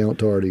 They don't count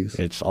tardies.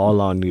 It's all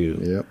on you.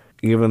 Yep.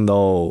 Even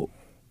though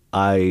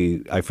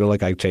I feel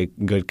like I take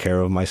good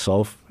care of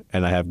myself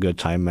and I have good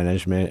time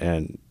management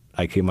and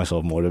I keep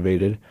myself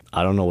motivated,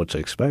 I don't know what to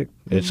expect.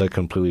 Mm-hmm. It's a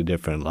completely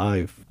different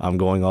life. I'm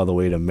going all the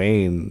way to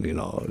Maine,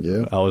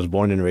 Yeah. I was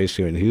born and raised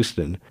here in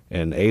Houston,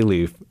 in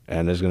Alief,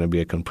 and it's going to be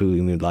a completely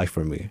new life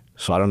for me.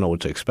 So I don't know what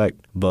to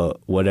expect.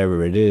 But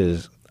whatever it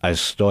is, I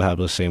still have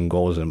the same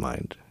goals in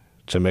mind,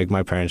 to make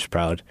my parents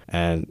proud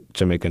and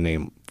to make a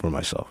name for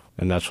myself.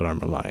 And that's what I'm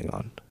relying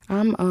on.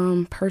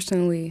 I'm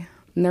personally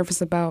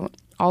nervous about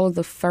all of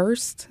the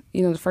first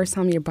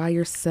time you're by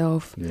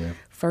yourself,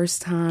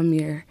 first time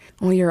you're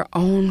on your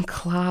own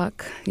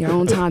clock, your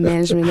own time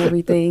management,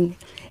 everything.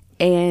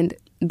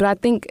 But I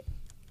think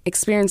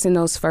experiencing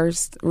those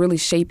first really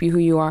shape you who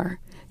you are.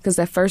 Because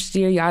that first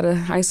year you're out of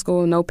high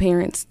school, no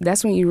parents,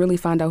 that's when you really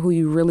find out who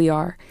you really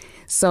are.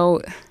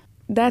 So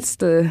that's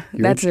it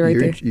right there.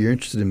 You're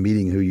interested in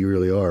meeting who you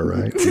really are,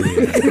 right?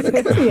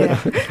 Yeah.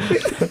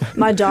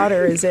 My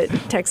daughter is at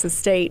Texas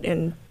State,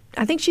 and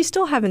I think she's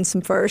still having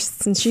some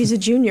firsts, and she's a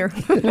junior.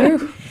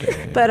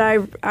 But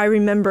I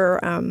remember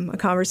a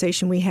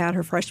conversation we had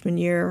her freshman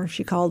year.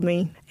 She called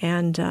me,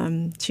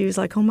 and she was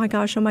like, oh my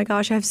gosh,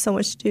 I have so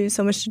much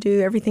to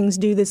do. Everything's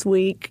due this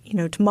week,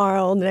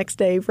 tomorrow, the next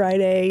day,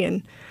 Friday.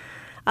 And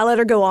I let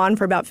her go on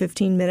for about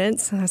 15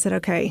 minutes. And I said,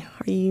 okay,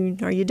 are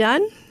you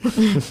done?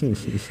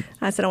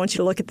 I said, I want you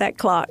to look at that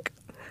clock.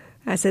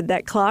 I said,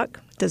 that clock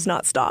does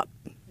not stop.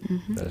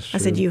 That's I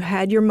said, true. you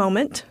had your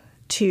moment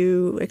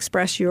to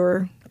express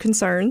your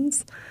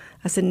concerns.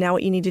 I said, now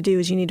what you need to do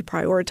is you need to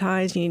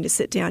prioritize. You need to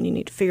sit down. You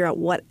need to figure out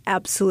what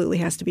absolutely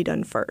has to be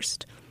done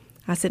first.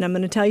 I said, I'm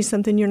going to tell you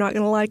something you're not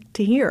going to like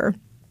to hear.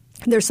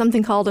 There's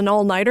something called an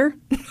all-nighter.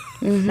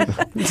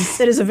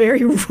 That is a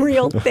very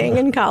real thing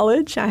in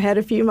college. I had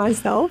a few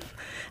myself.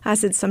 I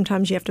said,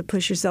 sometimes you have to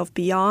push yourself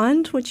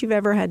beyond what you've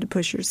ever had to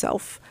push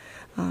yourself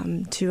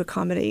to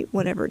accommodate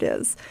whatever it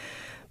is.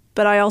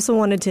 But I also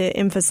wanted to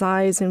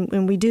emphasize,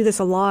 and we do this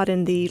a lot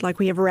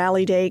we have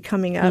Rally Day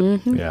coming up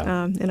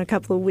in a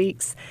couple of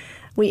weeks.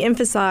 We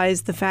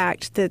emphasize the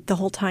fact that the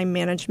whole time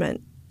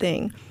management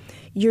thing,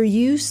 you're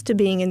used to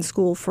being in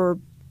school for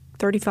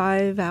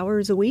 35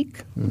 hours a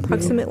week,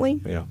 approximately.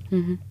 Yeah.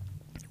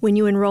 When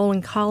you enroll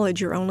in college,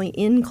 you're only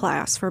in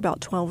class for about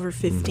 12 or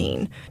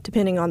 15,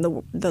 depending on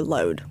the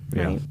load.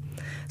 Right? Yeah.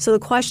 So the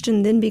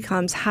question then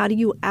becomes, how do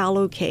you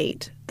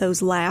allocate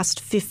those last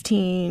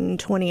 15,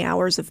 20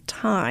 hours of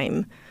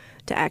time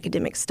to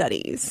academic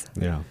studies?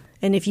 Yeah.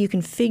 And if you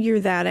can figure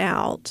that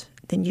out,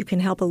 then you can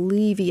help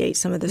alleviate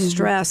some of the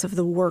stress of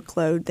the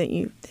workload that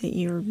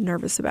you're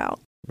nervous about.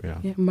 Yeah.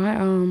 Yeah,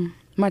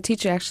 my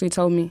teacher actually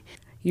told me,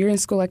 you're in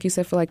school, like you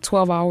said, for like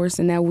 12 hours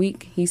in that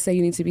week. He said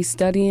you need to be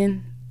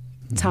studying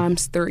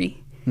times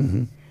 3.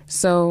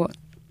 So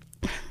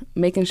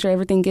making sure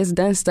everything gets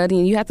done,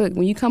 studying. You have to,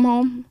 when you come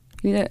home,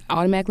 you need to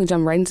automatically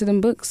jump right into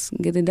them books and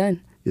get it done.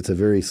 It's a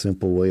very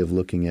simple way of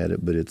looking at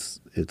it, but it's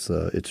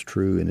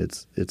true, and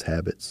it's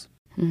habits.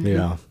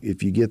 Yeah.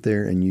 If you get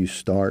there and you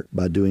start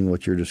by doing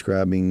what you're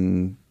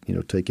describing,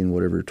 taking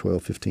whatever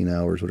 12, 15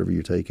 hours, whatever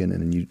you're taking,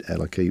 and then you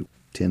allocate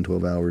 10,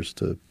 12 hours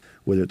to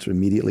whether it's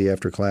immediately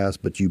after class,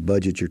 but you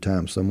budget your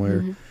time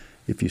somewhere.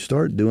 If you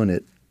start doing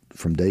it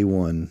from day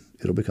one,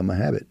 it'll become a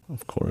habit.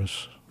 Of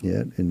course.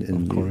 Yeah, and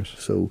Of course.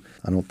 So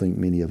I don't think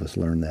many of us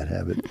learn that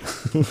habit.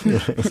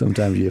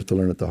 Sometimes you have to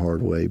learn it the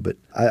hard way. But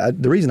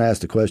the reason I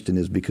asked the question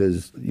is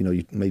because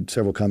you made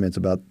several comments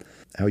about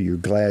how you're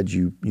glad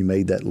you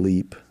made that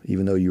leap,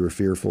 even though you were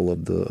fearful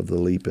of the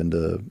leap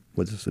into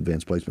what's this,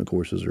 advanced placement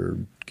courses or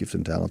gifted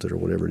and talented or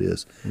whatever it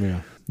is.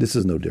 Yeah. This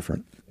is no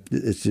different.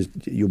 It's just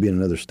you'll be in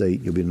another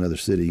state, you'll be in another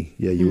city.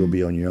 Yeah, you will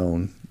be on your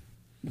own.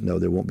 No,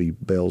 there won't be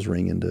bells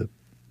ringing to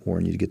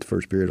warn you to get to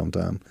first period on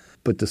time.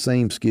 But the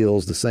same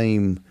skills, the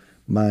same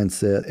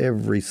mindset,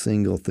 every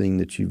single thing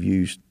that you've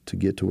used to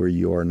get to where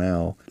you are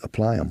now,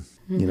 apply them.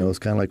 It's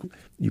kind of like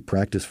you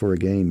practice for a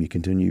game. You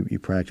continue, you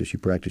practice.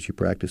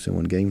 And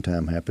when game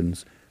time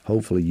happens,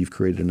 hopefully you've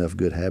created enough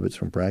good habits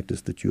from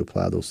practice that you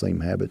apply those same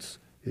habits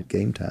at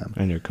game time.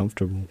 And you're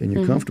comfortable. And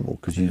you're comfortable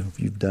because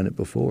you've done it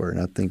before. And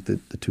I think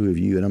that the two of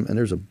you, and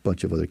there's a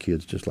bunch of other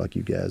kids just like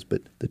you guys,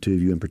 but the two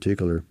of you in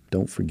particular,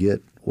 don't forget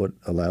what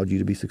allowed you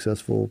to be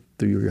successful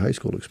through your high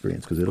school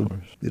experience, because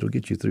it'll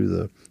get you through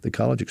the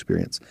college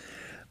experience.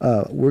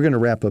 We're going to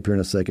wrap up here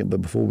in a second,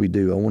 but before we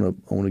do, I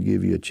want to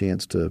give you a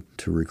chance to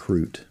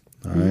recruit.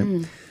 All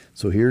right.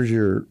 So here's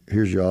your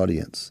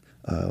audience.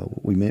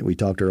 We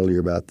talked earlier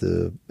about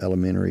the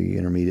elementary,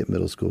 intermediate,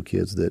 middle school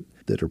kids that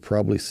are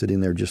probably sitting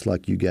there just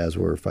like you guys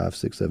were 5,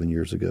 6, 7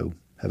 years ago,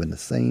 having the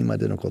same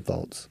identical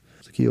thoughts.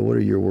 Zakia, what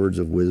are your words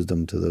of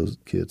wisdom to those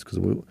kids? Because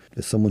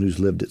as someone who's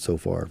lived it so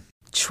far.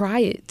 Try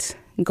it.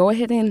 Go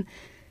ahead and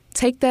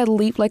take that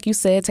leap, like you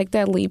said,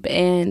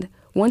 and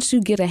once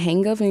you get a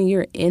hang of it and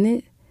you're in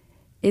it,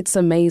 it's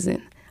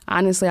amazing.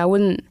 Honestly,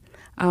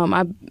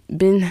 I've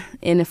been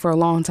in it for a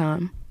long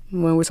time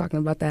when we're talking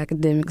about the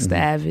academics, the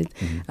AVID,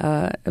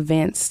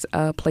 advanced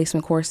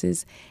placement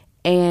courses.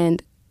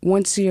 And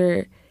once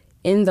you're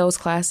in those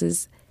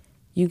classes,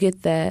 you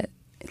get that,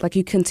 like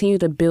you continue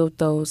to build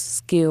those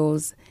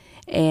skills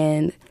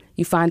and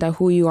you find out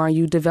who you are and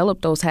you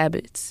develop those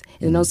habits.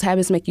 And those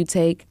habits make you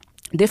take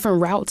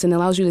different routes and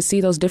allows you to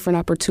see those different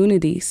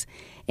opportunities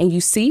and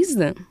you seize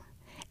them.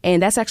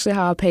 And that's actually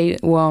how I pay.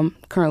 Well, I'm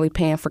currently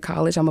paying for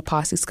college. I'm a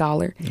Posse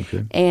scholar.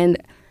 Okay. And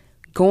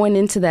going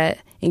into that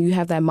and you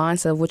have that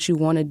mindset of what you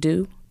want to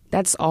do,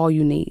 that's all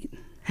you need.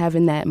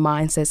 Having that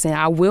mindset saying,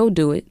 I will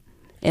do it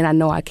and I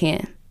know I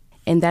can.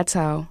 And that's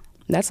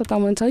what I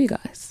want to tell you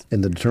guys.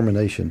 And the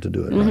determination to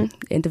do it, right?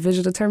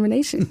 Individual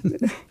determination.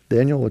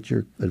 Daniel, what's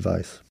your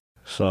advice?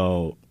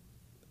 So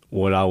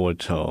what I would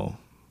tell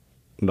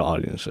the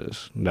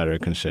audiences that are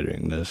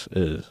considering this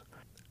is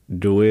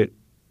do it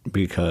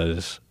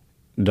because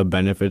the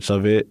benefits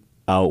of it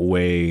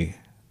outweigh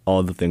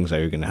all the things that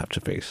you're going to have to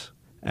face.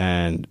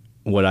 And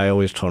what I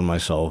always told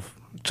myself,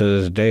 to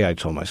this day I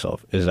told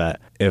myself, is that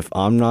if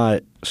I'm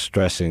not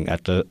stressing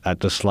at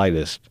the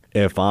slightest,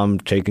 if I'm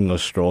taking a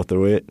stroll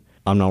through it,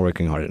 I'm not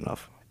working hard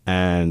enough.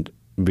 And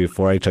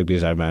before I took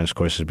these advanced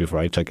courses, before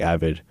I took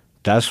Avid,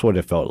 that's what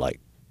it felt like.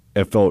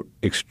 It felt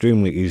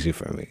extremely easy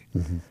for me.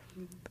 Mm-hmm.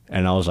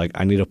 And I was like,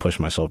 I need to push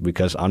myself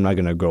because I'm not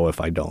going to grow if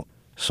I don't.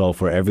 So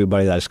for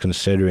everybody that's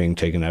considering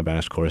taking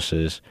advanced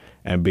courses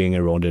and being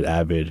enrolled at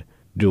Avid,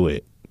 do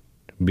it,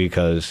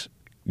 because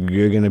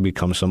you're going to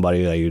become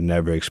somebody that you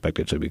never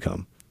expected to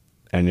become.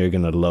 And you're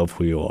going to love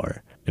who you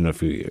are in a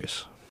few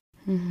years.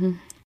 Mm-hmm.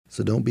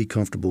 So don't be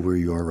comfortable where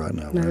you are right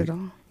now, Not right? at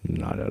all.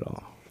 Not at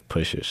all.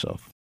 Push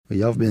yourself. Well,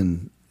 y'all have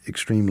been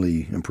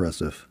extremely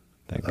impressive.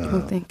 Thank you.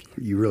 Oh, thank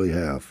you. You really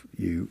have.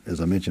 You,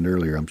 as I mentioned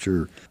earlier, I'm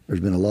sure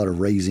there's been a lot of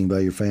raising by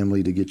your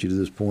family to get you to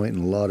this point,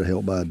 and a lot of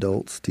help by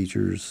adults,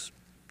 teachers,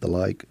 the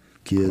like,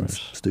 kids,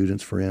 course.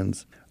 students,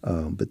 friends.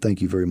 But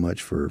thank you very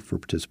much for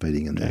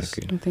participating in this.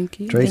 Thank you. Oh, thank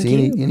you. Tracy,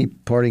 Thank you. any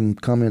parting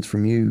comments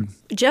from you?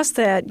 Just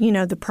that,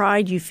 the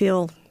pride you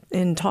feel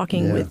in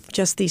talking Yeah. with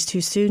just these two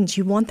students,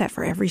 you want that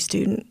for every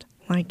student.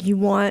 Like, you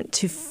want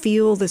to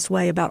feel this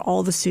way about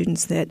all the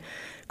students that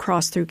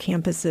cross through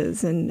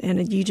campuses,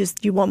 and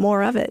you want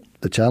more of it.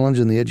 The challenge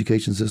in the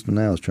education system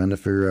now is trying to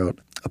figure out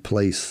a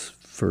place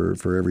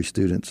for every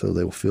student so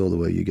they will feel the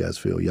way you guys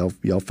feel.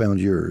 Y'all found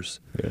yours.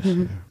 Yes.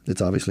 Mm-hmm.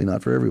 It's obviously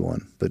not for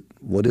everyone, but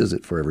what is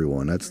it for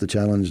everyone? That's the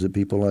challenge that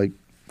people like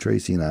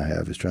Tracy and I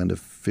have, is trying to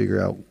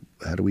figure out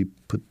how do we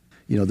put,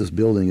 this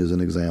building is an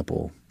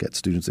example. Got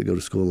students that go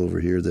to school over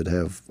here that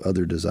have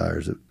other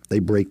desires. They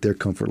break their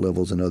comfort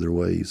levels in other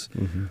ways.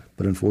 Mm-hmm.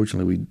 But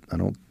unfortunately, I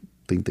don't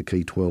think the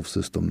K-12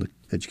 system, the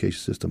education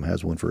system,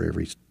 has one for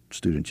every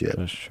student yet.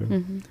 That's true.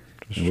 Mm-hmm.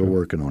 That's And true. we're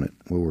working on it.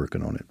 We're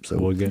working on it. So,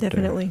 We'll get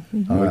Definitely.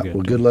 there. all We'll right. get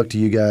Well, there. good luck to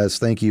you guys.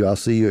 Thank you. I'll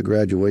see you at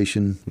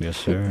graduation. Yes,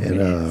 sir. And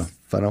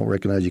if I don't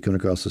recognize you coming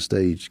across the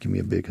stage, give me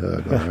a big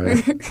hug. All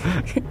right.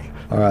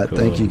 All right. Cool.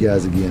 Thank you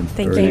guys again.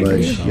 Thank very you. much.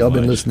 Thank you so Y'all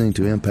been much. listening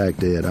to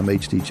Impact Ed. I'm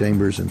H.D.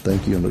 Chambers, and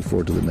thank you, and look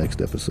forward to the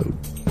next episode.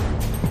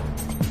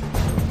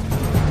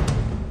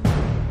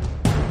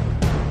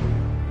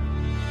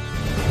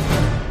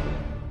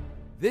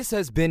 This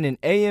has been an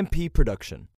AMP production.